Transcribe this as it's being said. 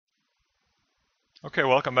Okay,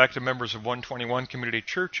 welcome back to members of 121 Community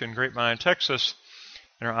Church in Grapevine, Texas,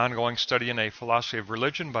 in our ongoing study in A Philosophy of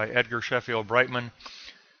Religion by Edgar Sheffield Brightman.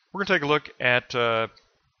 We're going to take a look at the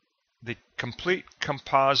complete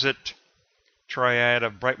composite triad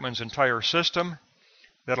of Brightman's entire system.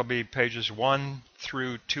 That'll be pages 1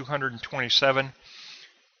 through 227.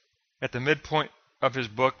 At the midpoint of his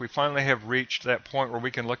book, we finally have reached that point where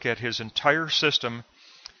we can look at his entire system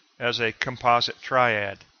as a composite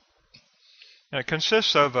triad. And it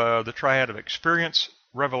consists of the triad of experience,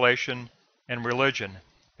 revelation, and religion.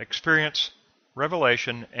 Experience,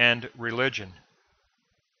 revelation, and religion.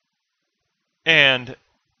 And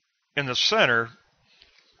in the center,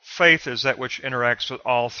 faith is that which interacts with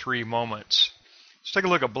all three moments. Let's take a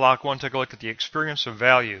look at block 1, take a look at the experience of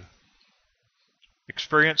value.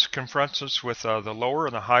 Experience confronts us with the lower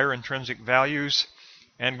and the higher intrinsic values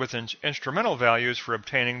and with instrumental values for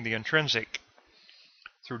obtaining the intrinsic.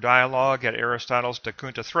 Through dialogue at Aristotle's De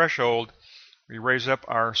Kunta threshold, we raise up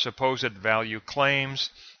our supposed value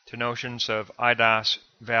claims to notions of eidos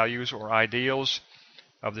values or ideals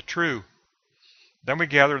of the true. Then we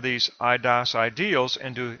gather these eidos ideals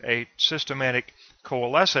into a systematic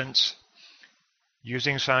coalescence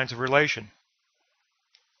using signs of relation.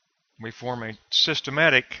 We form a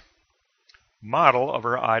systematic model of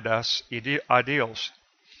our eidos ideals.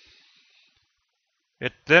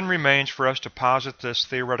 It then remains for us to posit this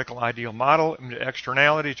theoretical ideal model into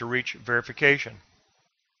externality to reach verification.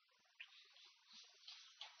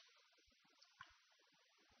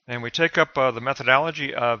 And we take up the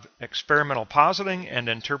methodology of experimental positing and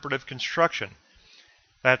interpretive construction.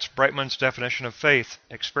 That's Brightman's definition of faith,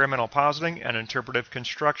 experimental positing and interpretive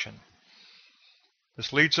construction.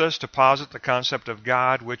 This leads us to posit the concept of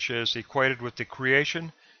God, which is equated with the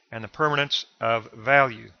creation and the permanence of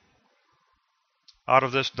value. Out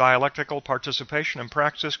of this dialectical participation and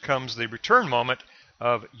praxis comes the return moment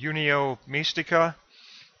of unio mystica,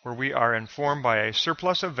 where we are informed by a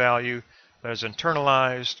surplus of value that is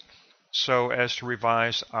internalized so as to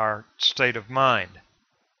revise our state of mind.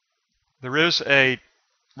 There is a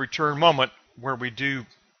return moment where we do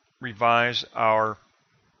revise our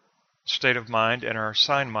state of mind and our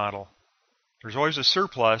sign model. There's always a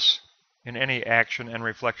surplus in any action and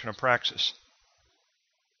reflection of praxis.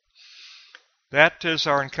 That is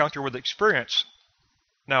our encounter with experience.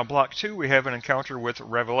 Now, block 2, we have an encounter with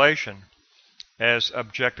revelation as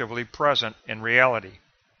objectively present in reality.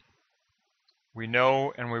 We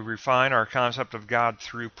know and we refine our concept of God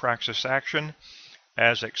through praxis action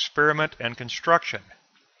as experiment and construction.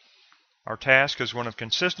 Our task is one of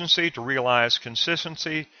consistency, to realize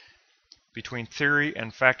consistency between theory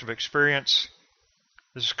and fact of experience.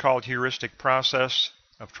 This is called heuristic process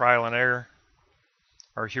of trial and error.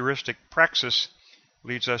 Our heuristic praxis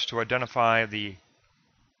leads us to identify the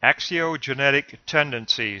axiogenetic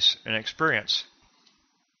tendencies in experience.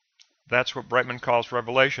 That's what Brightman calls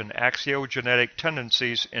revelation, axiogenetic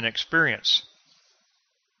tendencies in experience,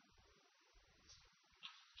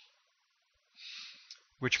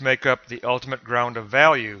 which make up the ultimate ground of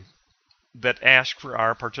value that ask for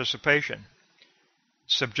our participation.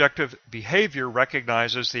 Subjective behavior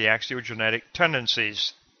recognizes the axiogenetic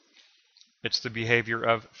tendencies. It's the behavior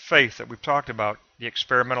of faith that we've talked about, the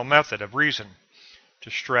experimental method of reason, to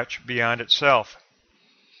stretch beyond itself.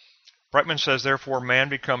 Brightman says, therefore, man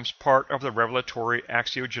becomes part of the revelatory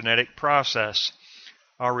axiogenetic process.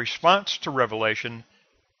 Our response to revelation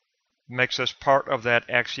makes us part of that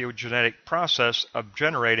axiogenetic process of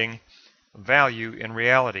generating value in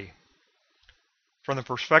reality. From the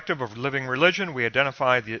perspective of living religion, we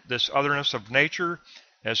identify this otherness of nature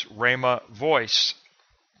as Rhema voice.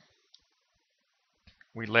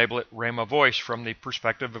 We label it Rhema voice from the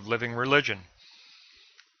perspective of living religion.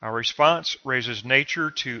 Our response raises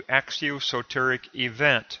nature to axiosoteric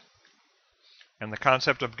event, and the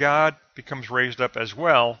concept of God becomes raised up as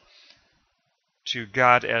well to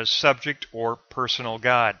God as subject or personal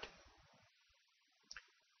God.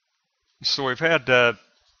 So we've had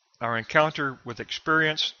our encounter with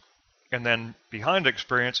experience, and then behind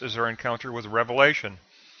experience is our encounter with revelation,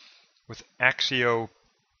 with axiogenetic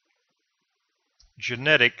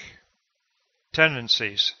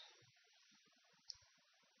tendencies.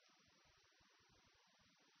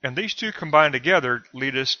 And these two combined together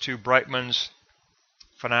lead us to Brightman's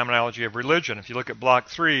phenomenology of religion. If you look at block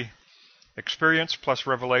 3, experience plus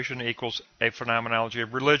revelation equals a phenomenology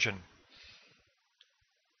of religion.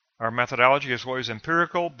 Our methodology is always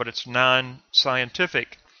empirical, but it's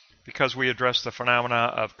non-scientific because we address the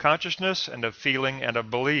phenomena of consciousness and of feeling and of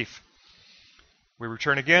belief. We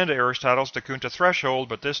return again to Aristotle's De Kunta threshold,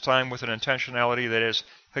 but this time with an intentionality that is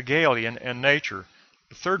Hegelian in nature,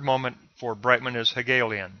 The third moment for Brightman is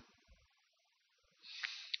Hegelian.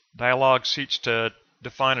 Dialogue seeks to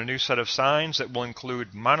define a new set of signs that will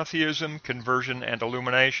include monotheism, conversion, and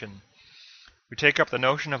illumination. We take up the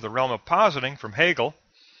notion of the realm of positing from Hegel,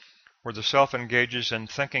 where the self engages in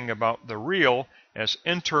thinking about the real as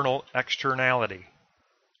internal externality.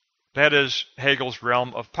 That is Hegel's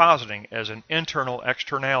realm of positing as an internal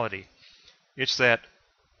externality. It's that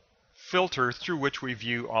filter through which we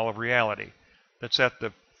view all of reality. That's at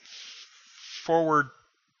the forward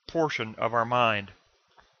portion of our mind.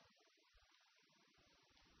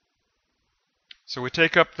 So we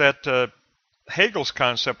take up that Hegel's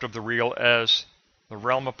concept of the real as the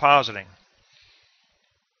realm of positing.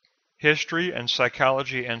 History and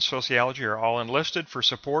psychology and sociology are all enlisted for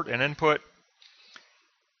support and input,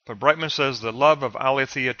 but Brightman says the love of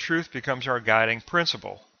aletheia truth becomes our guiding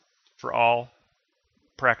principle for all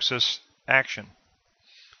praxis action.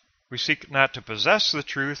 We seek not to possess the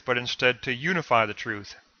truth, but instead to unify the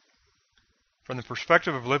truth. From the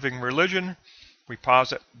perspective of living religion, we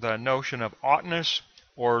posit the notion of oughtness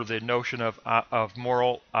or the notion of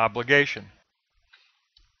moral obligation.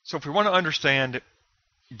 So if we want to understand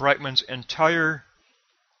Brightman's entire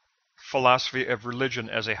philosophy of religion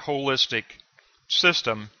as a holistic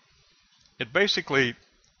system, it basically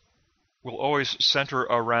will always center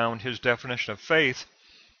around his definition of faith,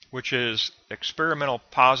 which is experimental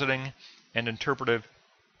positing and interpretive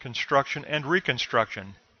construction and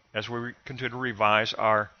reconstruction, as we continue to revise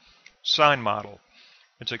our sign model.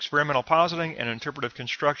 It's experimental positing and interpretive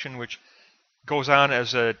construction, which goes on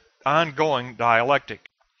as an ongoing dialectic.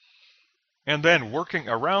 And then working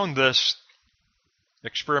around this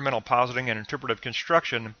experimental positing and interpretive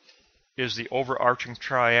construction is the overarching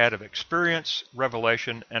triad of experience,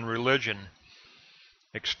 revelation, and religion.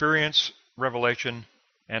 Experience, revelation,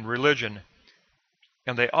 and religion.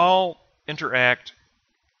 And they all interact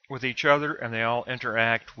with each other, and they all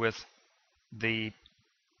interact with the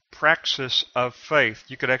praxis of faith.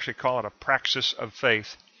 You could actually call it a praxis of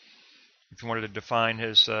faith if you wanted to define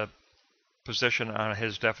his position on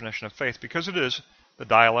his definition of faith, because it is the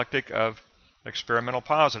dialectic of experimental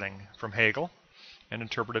positing from Hegel and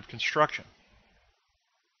interpretive construction.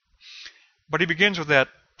 But he begins with that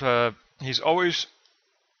he's always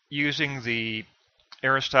using the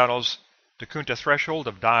Aristotle's Da Kunta threshold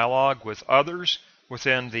of dialogue with others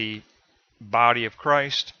within the body of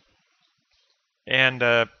Christ, and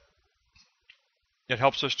it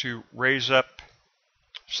helps us to raise up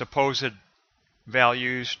supposed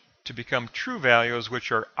values to become true values,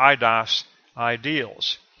 which are eidos,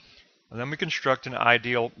 ideals. And then we construct an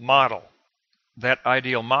ideal model. That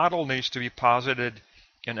ideal model needs to be posited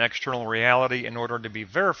in external reality in order to be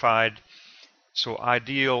verified. So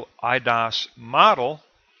ideal eidos model,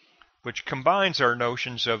 which combines our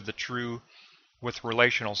notions of the true with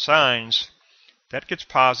relational signs, that gets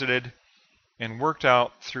posited and worked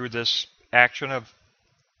out through this action of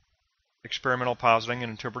experimental positing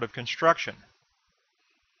and interpretive construction.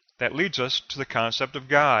 That leads us to the concept of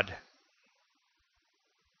God.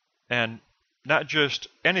 And not just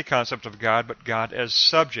any concept of God, but God as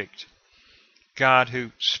subject. God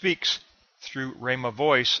who speaks through rhema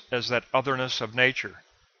voice as that otherness of nature.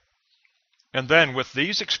 And then with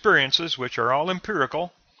these experiences, which are all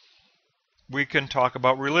empirical, we can talk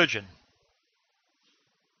about religion.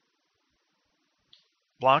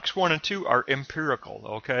 Blocks 1 and 2 are empirical,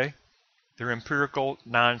 okay? They're empirical,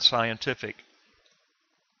 non-scientific,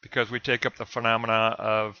 because we take up the phenomena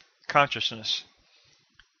of consciousness.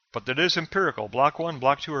 But that is empirical. Block 1,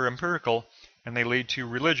 Block 2 are empirical, and they lead to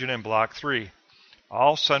religion in Block 3,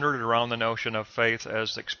 all centered around the notion of faith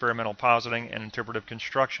as experimental positing and interpretive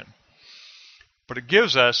construction. But it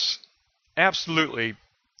gives us absolutely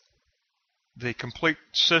the complete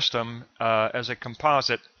system as a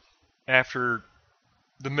composite after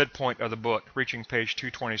the midpoint of the book, reaching page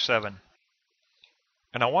 227.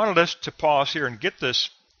 And I wanted us to pause here and get this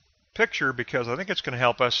picture because I think it's going to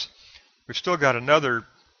help us. We've still got another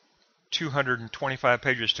 225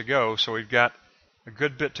 pages to go, so we've got a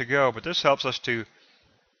good bit to go, but this helps us to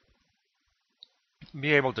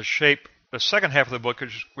be able to shape the second half of the book,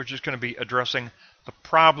 which is going to be addressing the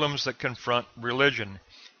problems that confront religion.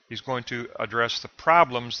 He's going to address the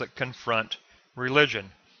problems that confront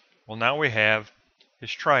religion. Well, now we have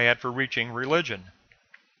his triad for reaching religion.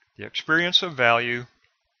 The experience of value,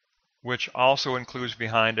 which also includes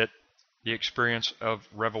behind it the experience of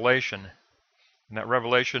revelation. And that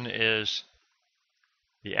revelation is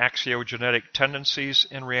the axiogenetic tendencies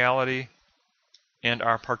in reality and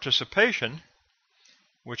our participation,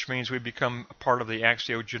 which means we become a part of the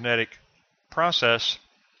axiogenetic process,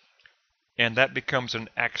 and that becomes an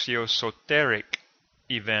axiosoteric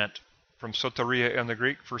event, from soteria in the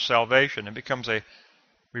Greek for salvation. It becomes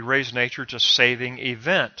we raise nature to saving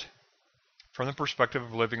event. From the perspective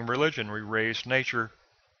of living religion, we raise nature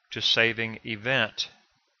to saving event.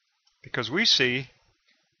 Because we see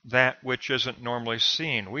that which isn't normally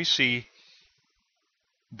seen. We see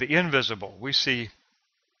the invisible. We see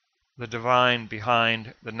the divine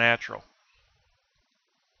behind the natural.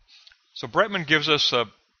 So Brightman gives us a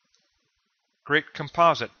great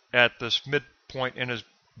composite at this midpoint in his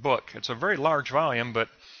book. It's a very large volume, but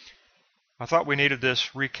I thought we needed this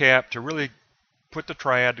recap to really put the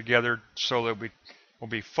triad together so that we will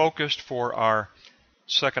be focused for our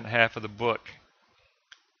second half of the book.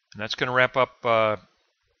 And that's going to wrap up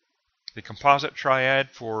the composite triad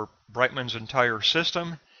for Brightman's entire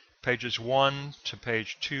system, pages 1 to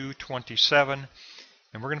page 227.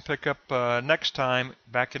 And we're going to pick up next time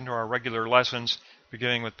back into our regular lessons,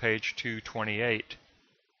 beginning with page 228.